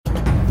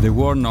the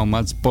War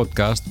Nomads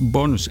podcast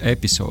bonus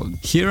episode.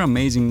 Hear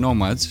amazing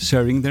nomads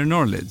sharing their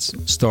knowledge,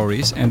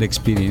 stories, and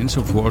experience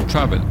of war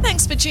travel.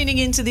 Thanks for tuning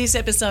in to this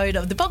episode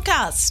of the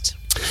podcast.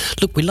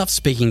 Look, we love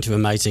speaking to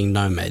amazing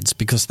nomads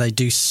because they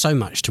do so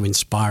much to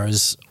inspire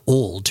us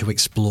all to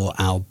explore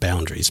our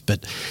boundaries.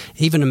 But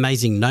even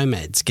amazing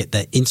nomads get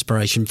their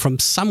inspiration from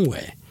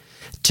somewhere.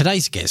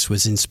 Today's guest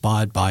was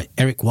inspired by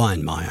Erik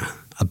Weihenmayer,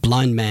 a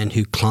blind man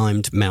who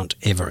climbed Mount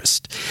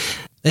Everest.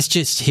 Let's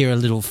just hear a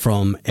little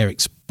from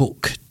Erik's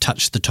book,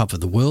 Touch the Top of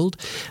the World,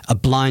 A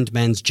Blind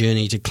Man's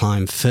Journey to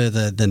Climb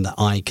Further Than the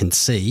Eye Can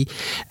See,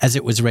 as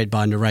it was read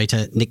by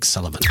narrator Nick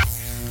Sullivan.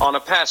 On a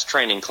past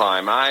training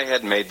climb, I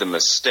had made the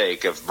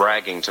mistake of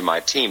bragging to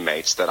my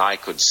teammates that I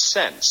could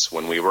sense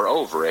when we were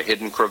over a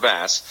hidden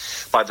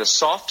crevasse by the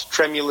soft,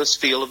 tremulous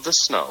feel of the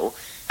snow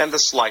and the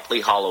slightly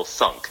hollow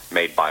thunk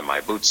made by my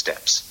boot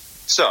steps.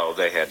 So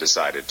they had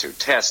decided to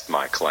test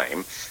my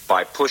claim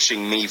by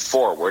pushing me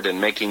forward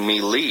and making me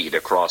lead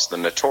across the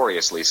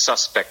notoriously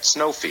suspect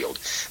snowfield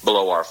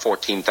below our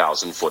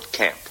 14,000-foot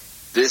camp.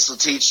 This'll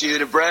teach you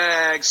to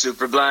brag,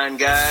 super blind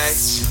guy.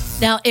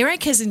 Now,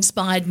 Erik has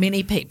inspired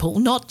many people,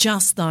 not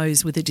just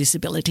those with a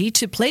disability,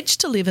 to pledge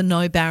to live a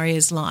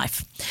no-barriers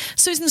life.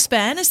 Susan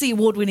Spann is the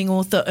award-winning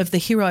author of the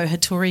Hiro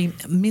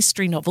Hattori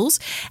mystery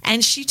novels,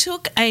 and she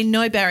took a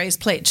no-barriers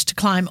pledge to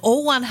climb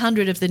all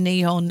 100 of the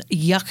Nihon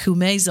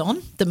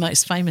Yakumeizon, the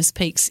most famous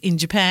peaks in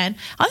Japan.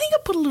 I think I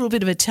put a little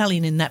bit of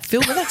Italian in that,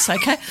 Phil, but that's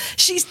okay.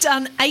 She's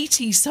done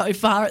 80 so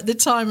far at the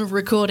time of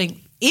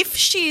recording. If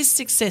she is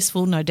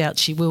successful, no doubt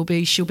she will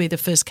be, she'll be the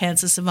first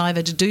cancer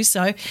survivor to do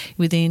so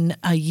within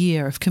a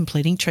year of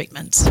completing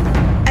treatment.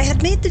 I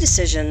had made the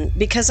decision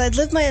because I'd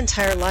lived my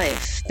entire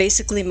life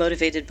basically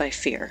motivated by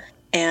fear.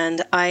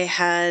 And I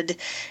had,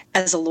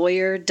 as a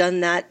lawyer, done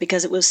that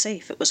because it was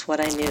safe. It was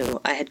what I knew.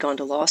 I had gone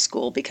to law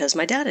school because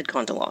my dad had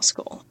gone to law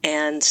school.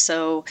 And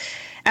so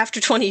after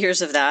 20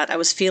 years of that, I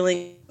was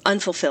feeling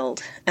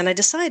unfulfilled. And I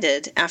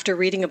decided, after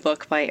reading a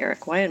book by Erik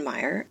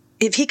Weihenmayer,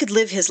 if he could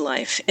live his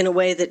life in a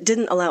way that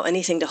didn't allow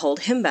anything to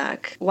hold him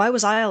back, why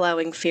was I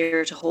allowing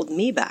fear to hold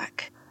me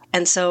back?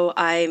 And so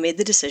I made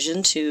the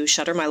decision to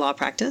shutter my law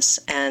practice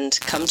and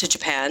come to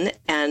Japan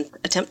and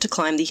attempt to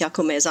climb the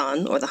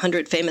Yakumeizon, or the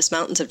 100 famous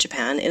mountains of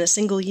Japan, in a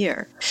single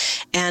year.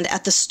 And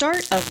at the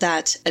start of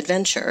that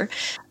adventure,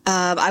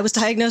 I was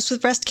diagnosed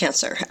with breast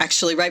cancer,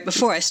 actually right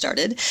before I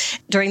started.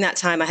 During that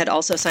time, I had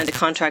also signed a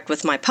contract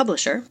with my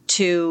publisher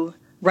to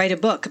write a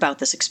book about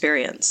this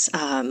experience.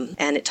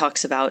 And it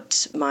talks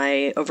about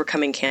my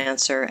overcoming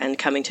cancer and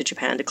coming to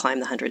Japan to climb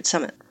the 100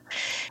 summit.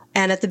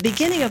 And at the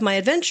beginning of my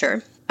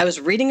adventure, I was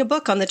reading a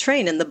book on the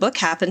train, and the book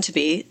happened to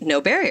be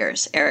No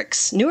Barriers,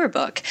 Erik's newer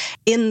book.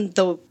 In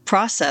the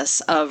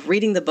process of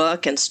reading the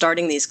book and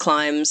starting these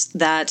climbs,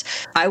 that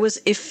I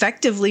was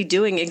effectively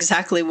doing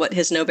exactly what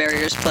his No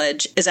Barriers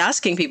pledge is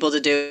asking people to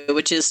do,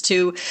 which is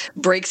to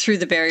break through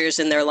the barriers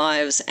in their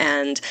lives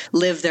and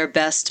live their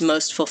best,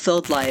 most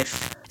fulfilled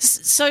life.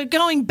 So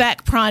going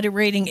back prior to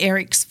reading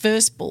Erik's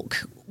first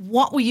book,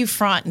 what were you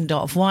frightened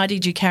of? Why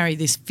did you carry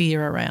this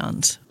fear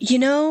around? You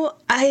know,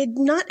 I'm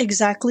not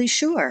exactly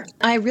sure.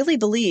 I really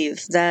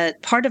believe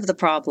that part of the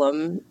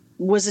problem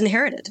was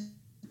inherited.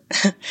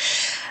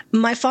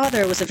 My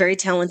father was a very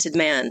talented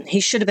man. He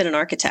should have been an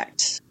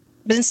architect,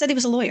 but instead he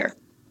was a lawyer.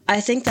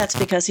 I think that's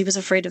because he was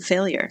afraid of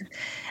failure.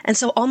 And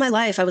so all my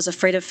life I was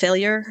afraid of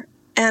failure,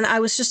 and I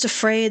was just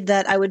afraid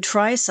that I would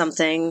try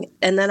something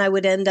and then I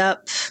would end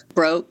up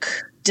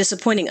broke.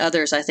 Disappointing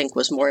others, I think,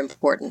 was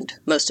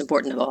most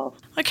important of all.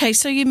 Okay,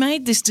 so you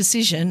made this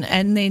decision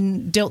and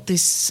then dealt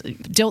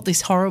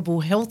this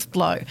horrible health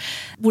blow.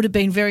 Would have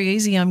been very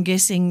easy, I'm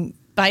guessing,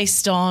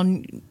 based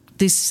on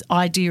this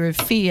idea of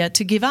fear,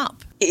 to give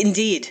up.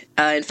 Indeed.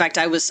 In fact,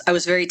 I was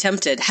very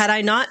tempted. Had I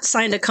not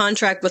signed a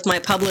contract with my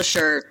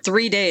publisher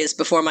 3 days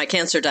before my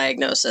cancer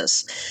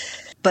diagnosis.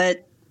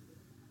 But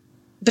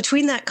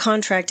between that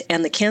contract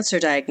and the cancer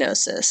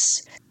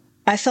diagnosis,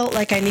 I felt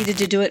like I needed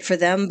to do it for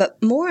them,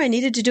 but more I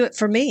needed to do it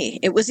for me.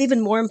 It was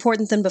even more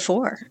important than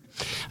before.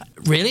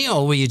 Really?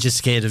 Or were you just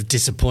scared of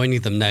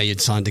disappointing them now you'd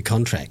signed a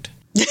contract?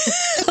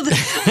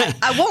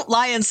 I won't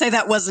lie and say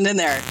that wasn't in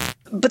there.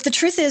 But the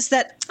truth is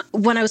that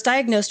when I was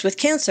diagnosed with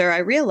cancer, I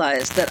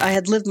realized that I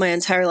had lived my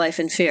entire life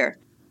in fear.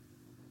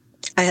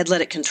 I had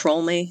let it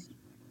control me.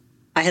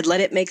 I had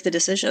let it make the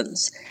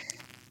decisions.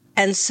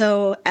 And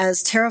so,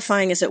 as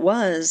terrifying as it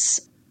was,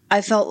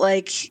 I felt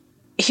like,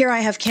 here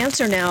I have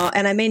cancer now,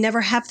 and I may never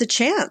have the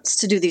chance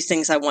to do these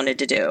things I wanted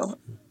to do.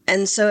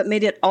 And so it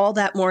made it all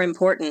that more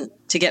important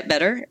to get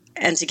better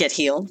and to get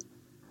healed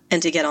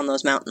and to get on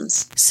those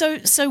mountains. So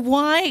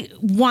why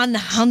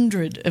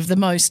 100 of the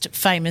most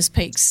famous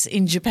peaks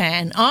in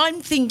Japan?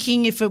 I'm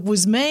thinking if it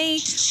was me,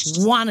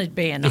 one would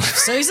be enough.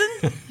 Susan?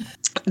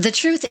 The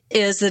truth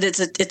is that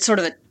it's sort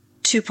of a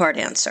two-part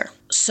answer.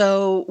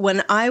 So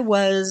when I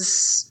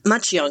was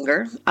much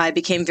younger, I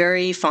became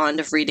very fond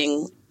of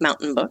reading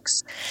mountain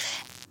books.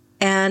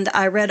 And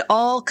I read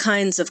all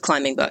kinds of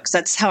climbing books.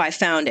 That's how I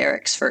found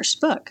Erik's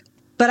first book.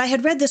 But I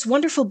had read this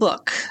wonderful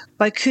book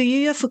by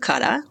Kuyuya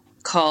Fukada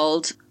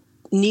called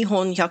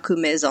Nihon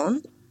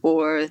Yakumeizon,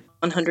 or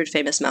 100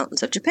 Famous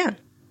Mountains of Japan.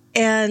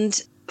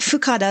 And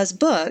Fukada's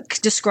book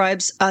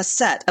describes a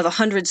set of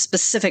 100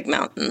 specific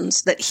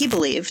mountains that he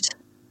believed,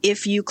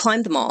 if you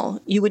climbed them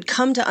all, you would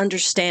come to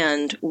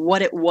understand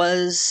what it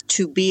was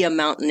to be a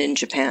mountain in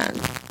Japan,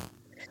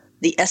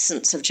 the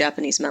essence of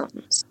Japanese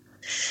mountains.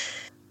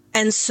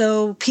 And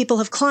so people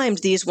have climbed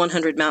these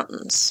 100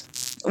 mountains,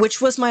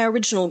 which was my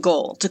original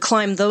goal, to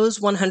climb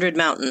those 100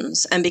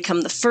 mountains and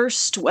become the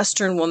first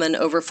Western woman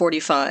over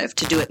 45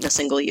 to do it in a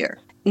single year.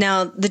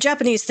 Now, the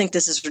Japanese think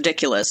this is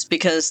ridiculous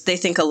because they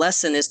think a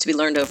lesson is to be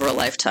learned over a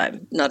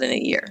lifetime, not in a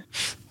year.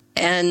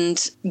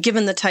 And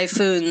given the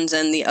typhoons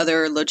and the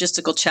other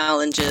logistical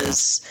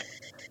challenges,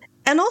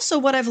 and also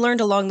what I've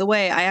learned along the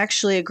way, I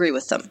actually agree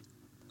with them.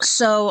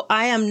 So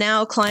I am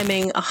now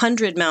climbing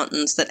 100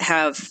 mountains that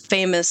have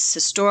famous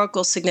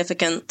historical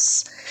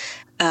significance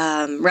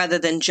rather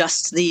than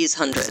just these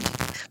 100.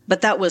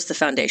 But that was the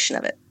foundation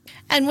of it.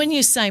 And when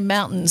you say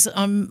mountains,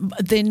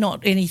 they're not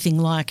anything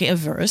like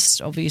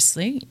Everest,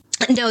 obviously.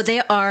 No,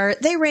 they are.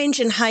 They range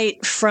in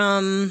height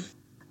from,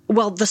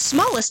 well, the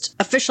smallest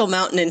official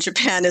mountain in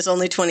Japan is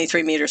only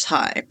 23 meters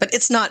high, but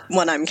it's not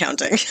one I'm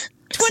counting.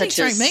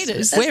 23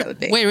 metres?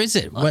 Where is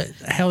it?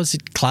 How is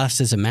it classed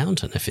as a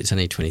mountain if it's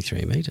only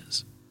 23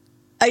 metres?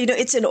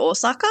 It's in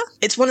Osaka.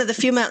 It's one of the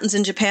few mountains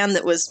in Japan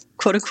that was,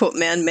 quote unquote,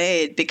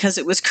 man-made because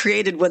it was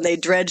created when they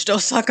dredged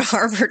Osaka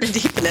Harbor to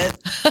deepen it.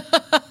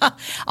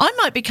 I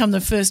might become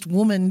the first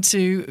woman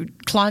to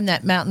climb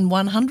that mountain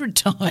 100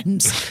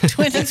 times.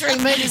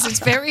 23 metres is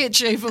very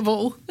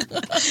achievable.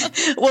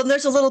 Well,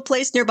 there's a little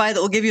place nearby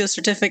that will give you a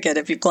certificate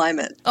if you climb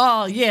it.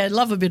 Oh, yeah,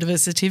 love a bit of a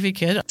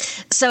certificate.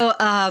 So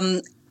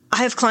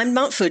I have climbed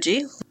Mount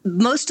Fuji.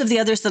 Most of the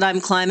others that I'm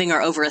climbing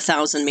are over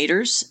 1,000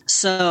 meters.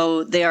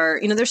 So they are,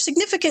 they're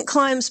significant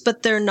climbs,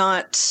 but they're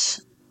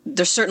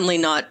certainly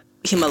not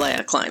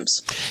Himalaya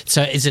climbs.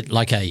 So is it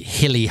like a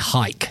hilly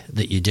hike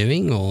that you're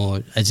doing,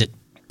 or is it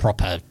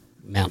proper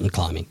mountain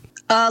climbing?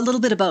 A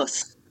little bit of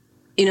both.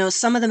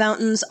 Some of the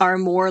mountains are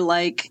more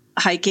like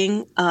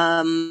hiking.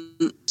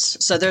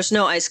 So there's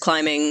no ice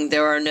climbing.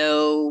 There are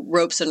no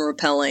ropes and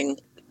rappelling.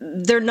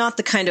 They're not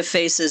the kind of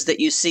faces that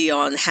you see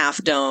on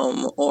Half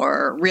Dome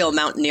or real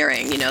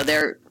mountaineering.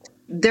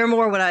 They're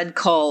more what I'd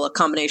call a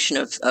combination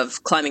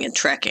of climbing and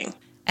trekking.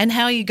 And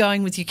how are you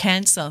going with your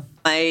cancer?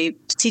 My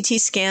CT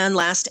scan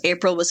last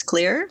April was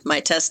clear.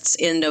 My tests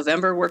in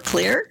November were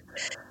clear.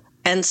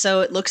 And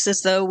so it looks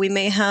as though we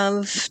may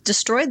have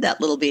destroyed that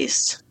little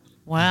beast.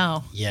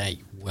 Wow. Yay,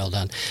 well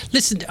done.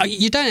 Listen,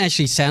 you don't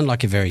actually sound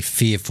like a very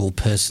fearful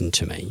person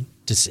to me,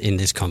 just in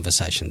this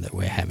conversation that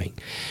we're having.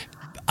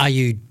 Are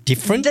you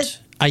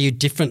different? Are you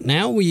different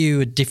now? Were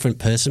you a different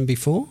person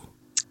before?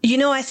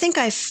 I think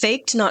I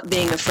faked not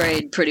being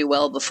afraid pretty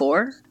well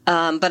before,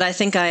 but I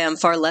think I am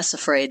far less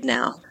afraid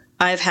now.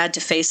 I've had to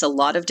face a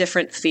lot of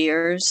different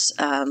fears.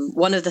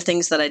 One of the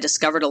things that I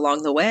discovered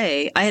along the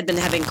way, I had been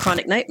having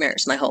chronic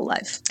nightmares my whole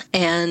life.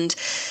 And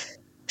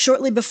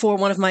shortly before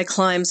one of my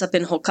climbs up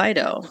in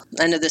Hokkaido,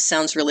 I know this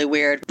sounds really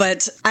weird,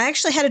 but I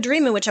actually had a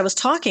dream in which I was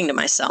talking to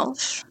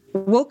myself,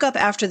 woke up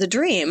after the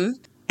dream,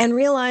 and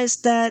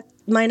realized that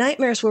my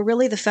nightmares were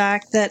really the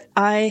fact that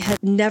I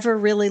had never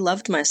really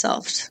loved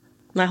myself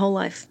my whole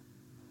life.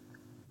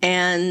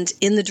 And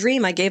in the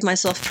dream, I gave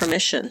myself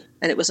permission,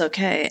 and it was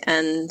okay.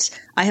 And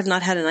I have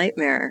not had a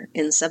nightmare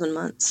in 7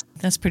 months.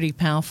 That's pretty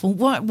powerful.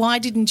 Why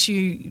didn't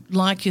you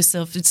like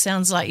yourself? It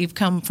sounds like you've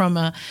come from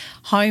a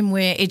home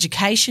where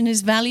education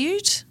is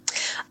valued.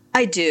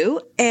 I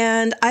do.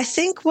 And I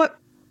think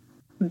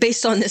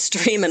based on this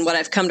dream and what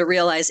I've come to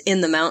realize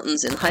in the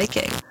mountains and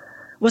hiking,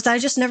 was I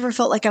just never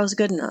felt like I was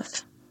good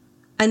enough.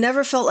 I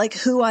never felt like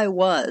who I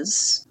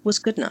was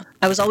good enough.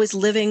 I was always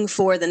living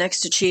for the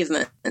next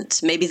achievement.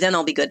 Maybe then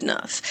I'll be good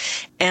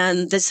enough.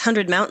 And this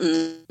 100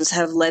 mountains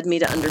have led me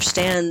to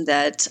understand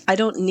that I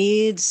don't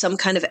need some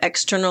kind of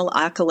external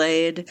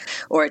accolade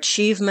or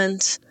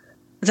achievement,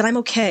 that I'm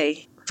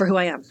okay for who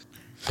I am.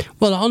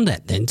 Well, on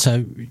that then,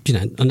 so,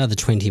 another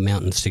 20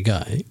 mountains to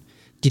go. Do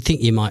you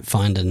think you might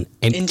find an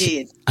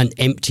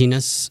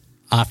emptiness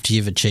after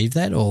you've achieved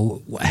that,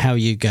 or how are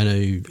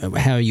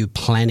you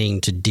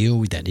planning to deal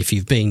with that? If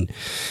you've been,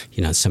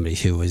 somebody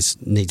who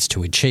needs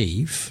to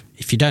achieve,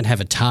 if you don't have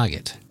a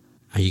target,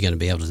 are you going to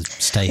be able to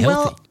stay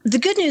healthy? Well, the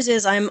good news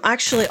is I'm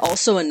actually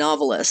also a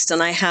novelist,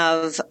 and I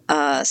have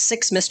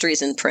 6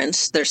 mysteries in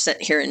print. They're set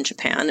here in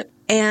Japan.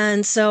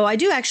 And so I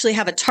do actually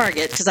have a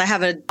target because I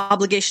have an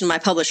obligation to my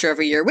publisher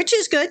every year, which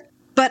is good.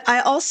 But I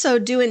also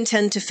do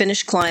intend to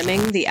finish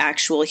climbing the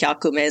actual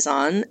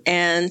Hyakumeizan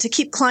and to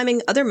keep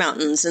climbing other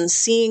mountains and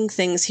seeing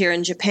things here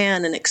in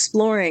Japan and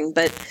exploring.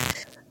 But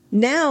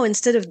now,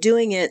 instead of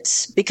doing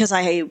it because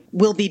I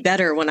will be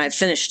better when I've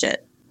finished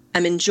it,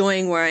 I'm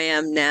enjoying where I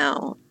am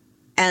now.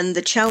 And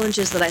the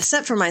challenges that I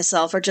set for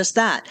myself are just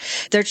that.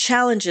 They're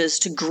challenges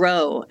to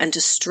grow and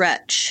to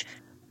stretch,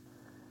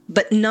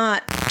 but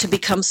not to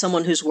become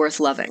someone who's worth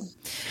loving.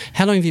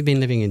 How long have you been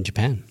living in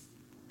Japan?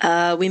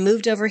 We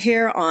moved over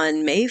here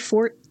on May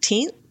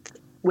 14th,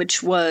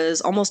 which was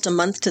almost a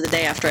month to the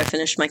day after I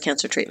finished my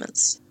cancer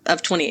treatments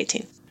of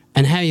 2018.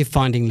 And how are you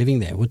finding living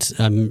there? What's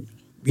they're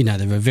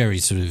a very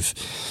sort of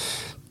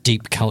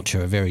deep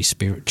culture, a very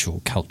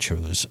spiritual culture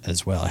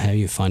as well. How are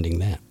you finding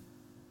that?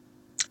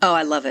 Oh,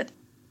 I love it.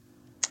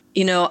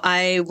 When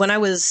I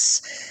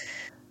was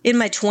in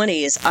my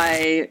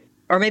 20s,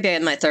 or maybe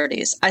in my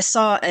 30s, I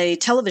saw a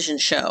television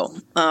show,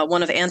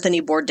 one of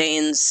Anthony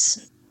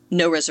Bourdain's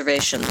No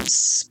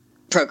Reservations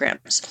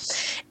programs.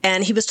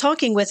 And he was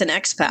talking with an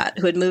expat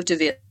who had moved to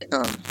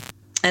Vietnam.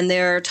 And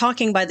they're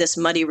talking by this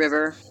muddy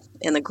river,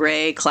 and the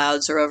gray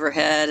clouds are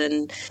overhead.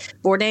 And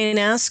Bourdain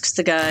asks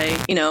the guy,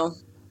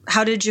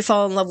 how did you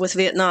fall in love with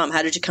Vietnam?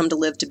 How did you come to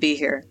live to be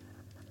here?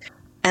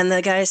 And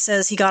the guy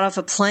says he got off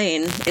a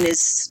plane in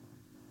his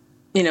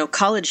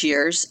college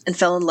years and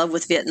fell in love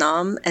with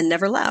Vietnam and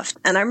never left.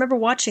 And I remember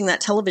watching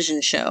that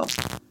television show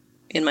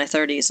in my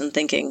 30s and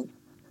thinking,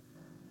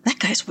 that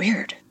guy's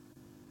weird.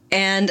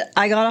 And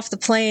I got off the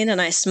plane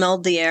and I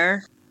smelled the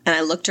air and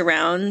I looked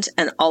around,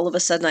 and all of a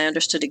sudden I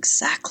understood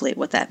exactly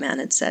what that man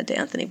had said to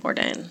Anthony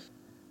Bourdain.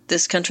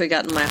 This country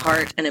got in my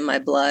heart and in my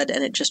blood,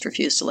 and it just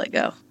refused to let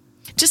go.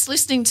 Just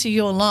listening to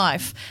your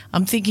life,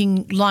 I'm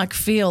thinking, like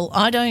Phil,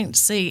 I don't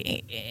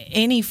see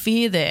any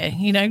fear there.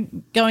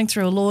 Going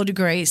through a law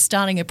degree,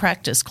 starting a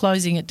practice,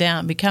 closing it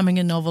down, becoming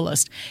a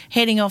novelist,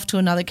 heading off to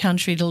another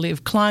country to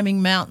live,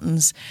 climbing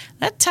mountains.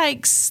 That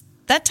takes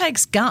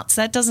guts.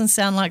 That doesn't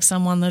sound like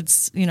someone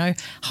that's,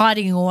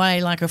 hiding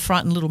away like a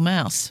frightened little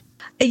mouse.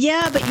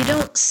 Yeah, but you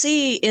don't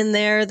see in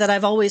there that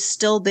I've always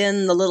still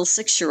been the little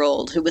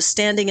 6-year-old who was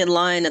standing in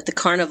line at the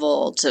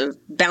carnival to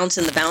bounce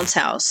in the bounce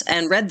house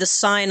and read the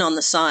sign on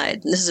the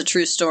side. And this is a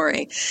true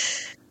story.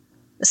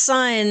 The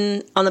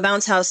sign on the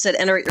bounce house said,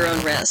 "Enter at your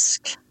own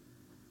risk."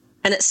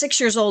 And at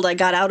 6 years old, I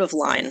got out of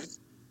line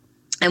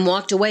and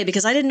walked away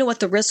because I didn't know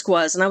what the risk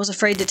was, and I was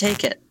afraid to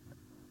take it.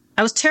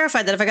 I was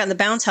terrified that if I got in the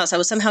bounce house, I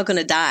was somehow going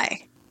to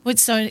die.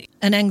 So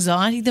an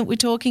anxiety that we're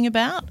talking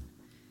about?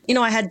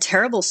 I had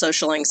terrible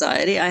social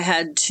anxiety. I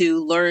had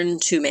to learn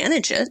to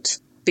manage it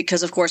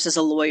because, of course, as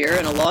a lawyer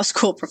and a law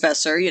school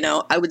professor,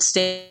 I would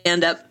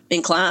stand up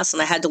in class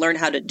and I had to learn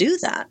how to do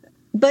that.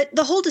 But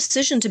the whole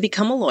decision to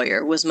become a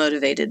lawyer was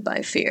motivated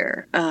by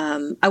fear.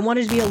 I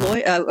wanted to be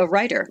a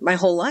writer my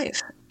whole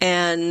life.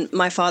 And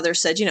my father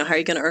said, how are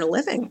you going to earn a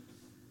living?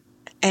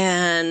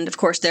 And, of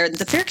course, there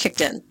the fear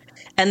kicked in.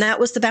 And that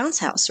was the bounce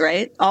house,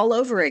 right? All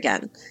over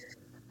again.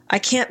 I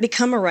can't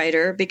become a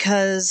writer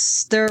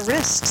because there are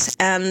risks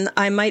and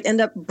I might end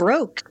up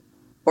broke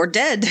or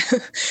dead.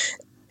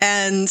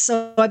 And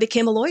so I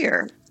became a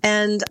lawyer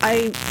and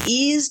I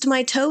eased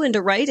my toe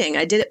into writing.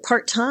 I did it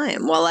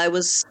part-time while I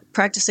was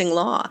practicing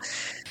law.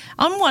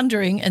 I'm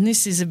wondering, and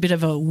this is a bit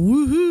of a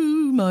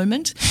woohoo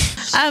moment,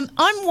 I'm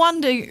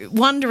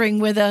wondering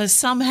whether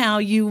somehow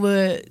you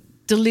were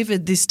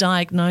delivered this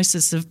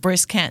diagnosis of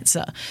breast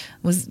cancer.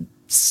 Was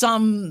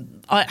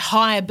some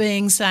higher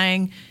being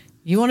saying,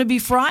 "You want to be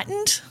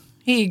frightened?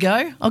 Here you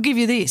go. I'll give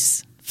you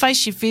this.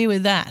 Face your fear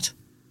with that."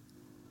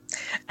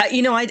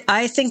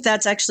 I think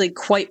that's actually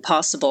quite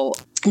possible.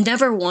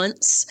 Never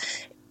once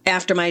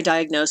after my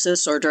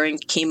diagnosis or during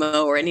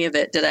chemo or any of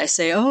it did I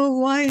say, "Oh,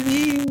 why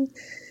me?"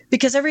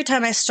 Because every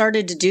time I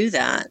started to do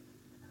that,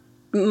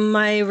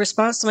 my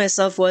response to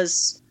myself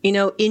was,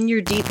 in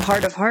your deep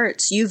heart of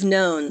hearts, you've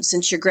known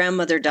since your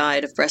grandmother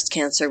died of breast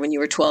cancer when you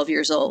were 12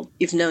 years old,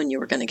 you've known you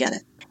were going to get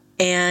it.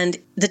 And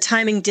the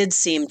timing did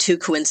seem too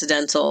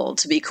coincidental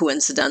to be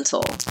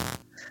coincidental.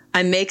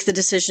 I make the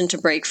decision to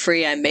break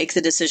free. I make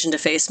the decision to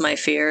face my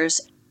fears.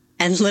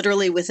 And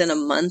literally within a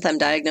month, I'm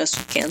diagnosed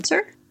with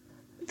cancer.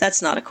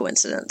 That's not a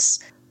coincidence.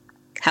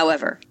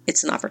 However,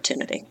 it's an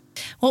opportunity.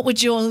 What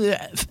would your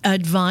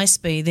advice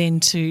be then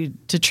to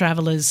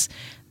travellers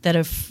that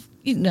have,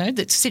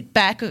 that sit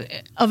back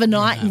of a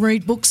night and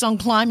read books on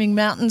climbing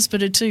mountains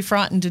but are too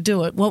frightened to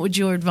do it? What would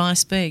your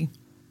advice be?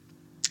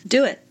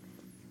 Do it.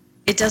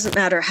 It doesn't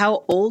matter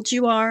how old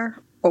you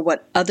are or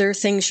what other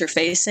things you're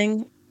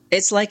facing.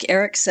 It's like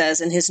Eric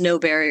says in his No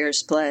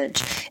Barriers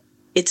Pledge.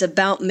 It's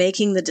about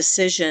making the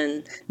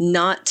decision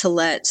not to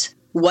let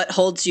what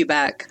holds you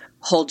back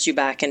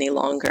any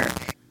longer.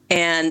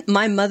 And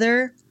my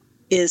mother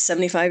is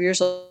 75 years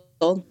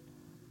old,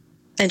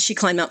 and she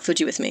climbed Mount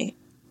Fuji with me.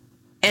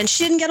 And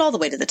she didn't get all the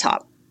way to the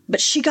top, but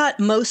she got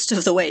most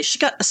of the way. She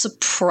got a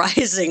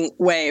surprising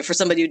way for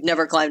somebody who'd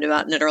never climbed a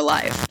mountain in her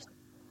life.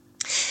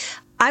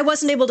 I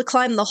wasn't able to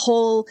climb the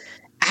whole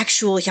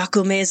actual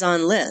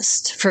Yakumeizan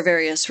list for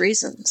various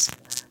reasons,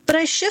 but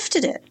I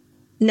shifted it.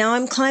 Now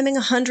I'm climbing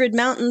 100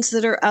 mountains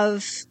that are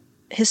of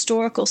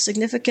historical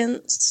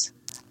significance.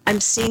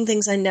 I'm seeing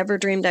things I never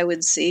dreamed I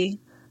would see.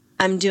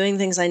 I'm doing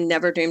things I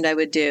never dreamed I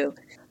would do.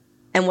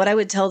 And what I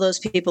would tell those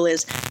people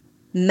is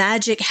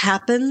magic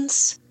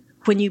happens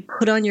when you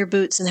put on your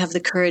boots and have the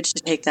courage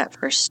to take that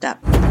first step.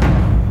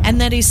 And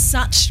that is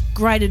such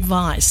great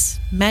advice.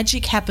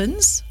 Magic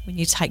happens when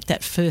you take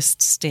that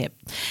first step.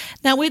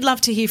 Now, we'd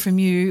love to hear from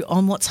you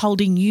on what's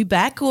holding you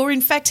back or,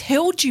 in fact,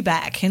 held you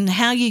back and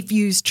how you've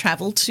used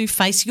travel to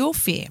face your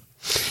fear.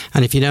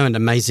 And if you know an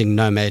amazing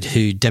nomad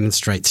who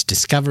demonstrates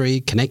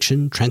discovery,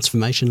 connection,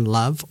 transformation,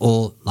 love,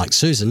 or, like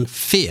Susan,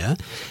 fear,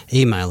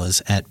 email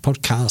us at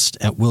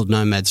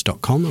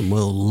podcast@worldnomads.com and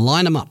we'll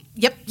line them up.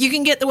 Yep, you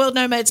can get the World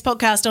Nomads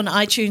podcast on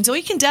iTunes or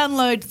you can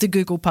download the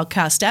Google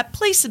Podcast app.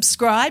 Please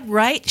subscribe,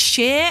 rate,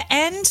 share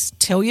and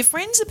tell your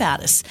friends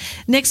about us.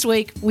 Next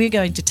week, we're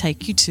going to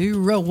take you to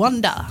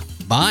Rwanda.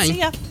 Bye. See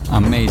ya.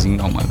 Amazing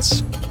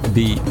Nomads.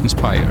 Be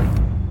inspired.